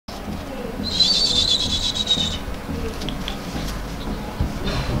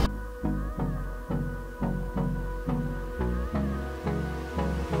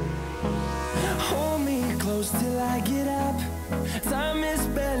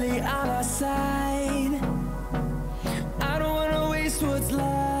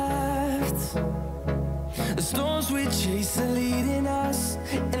storms we chase are leading us,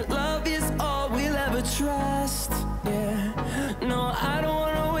 and love is all we'll ever trust. Yeah, no, I don't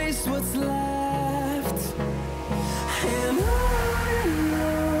wanna waste what's left. And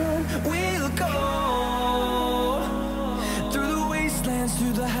on we'll go, through the wastelands,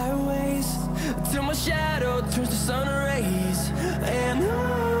 through the highways, till my shadow turns to sun rays. And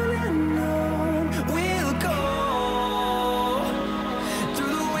on we'll go,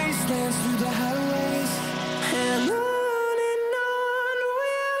 through the wastelands, through the highways, and on we'll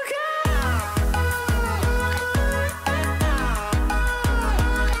go.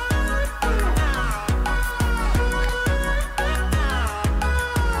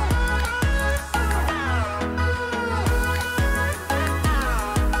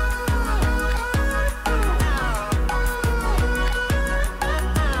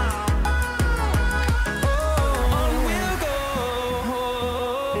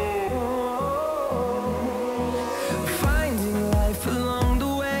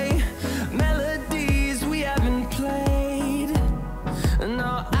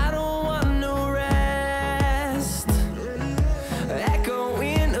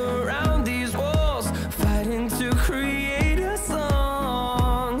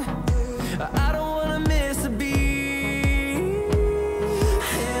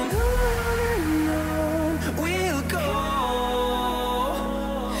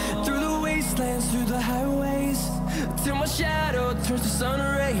 Through the highways, till my shadow turns to sun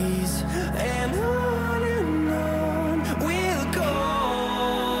rays. And on we'll go,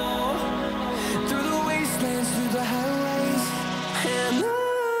 through the wastelands, through the highways, and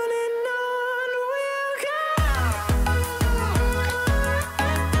on we'll go.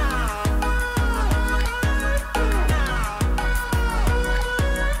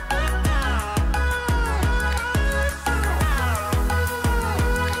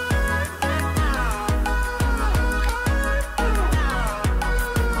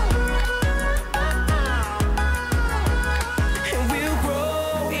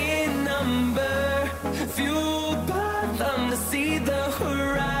 Fueled by them to see the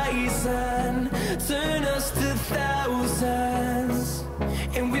horizon, turn us to thousands,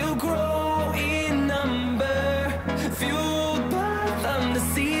 and we'll grow in number. Fueled by them to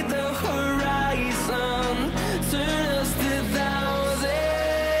see the horizon, turn